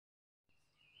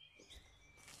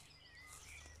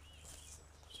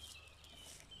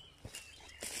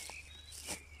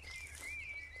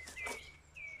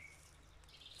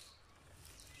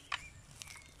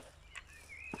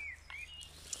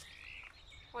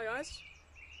Hi guys,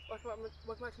 welcome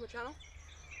back to my channel.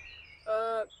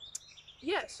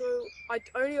 Yeah, so I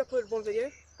only uploaded one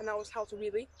video, and that was how to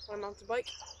wheelie on a mountain bike.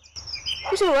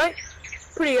 It's alright,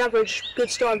 pretty average, good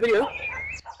starting video.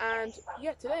 And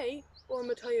yeah, today what I'm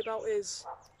going to tell you about is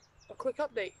a quick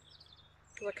update,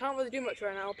 because I can't really do much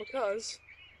right now because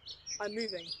I'm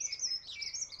moving.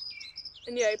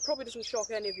 And yeah, it probably doesn't shock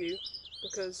any of you,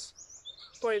 because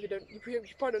you probably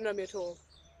don't know me at all.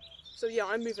 So yeah,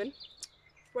 I'm moving.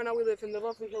 Right now we live in the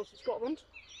lovely hills of Scotland,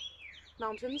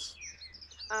 mountains,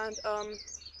 and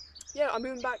yeah, I'm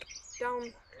moving back down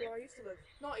to where I used to live.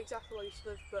 Not exactly where I used to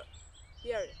live, but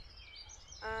the area.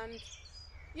 And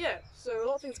yeah, so a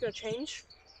lot of things are going to change,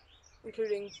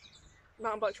 including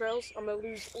mountain bike trails. I'm going to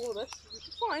lose all of this, which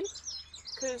is fine,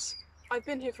 because I've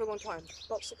been here for a long time,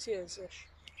 about 6 years-ish.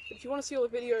 But if you want to see all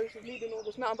the videos of me doing all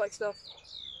this mountain bike stuff,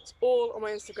 it's all on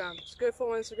my Instagram. So go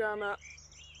follow my Instagram at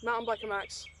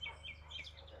mountainbikermax.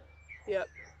 Yep,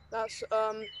 that's,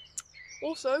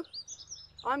 also,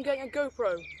 I'm getting a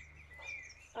GoPro,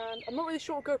 and I'm not really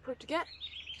sure what GoPro to get.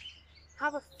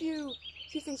 Have a few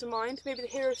things in mind, maybe the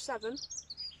Hero 7,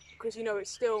 because you know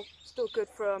it's still good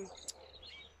for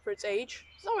its age.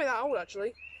 It's not really that old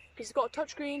actually, because it's got a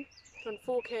touchscreen, done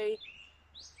 4K,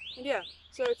 and yeah.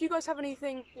 So if you guys have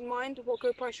anything in mind of what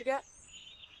GoPro I should get,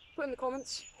 put in the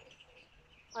comments,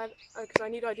 because I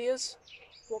need ideas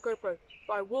for what GoPro.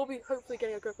 But I will be hopefully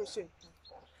getting a GoPro soon.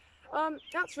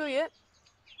 That's really it.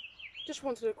 Just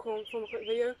wanted to film a quick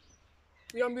video.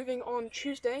 We are moving on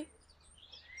Tuesday.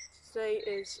 Today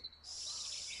is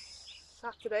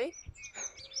Saturday.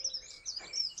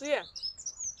 So yeah.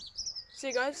 See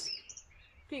you guys.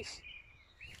 Peace.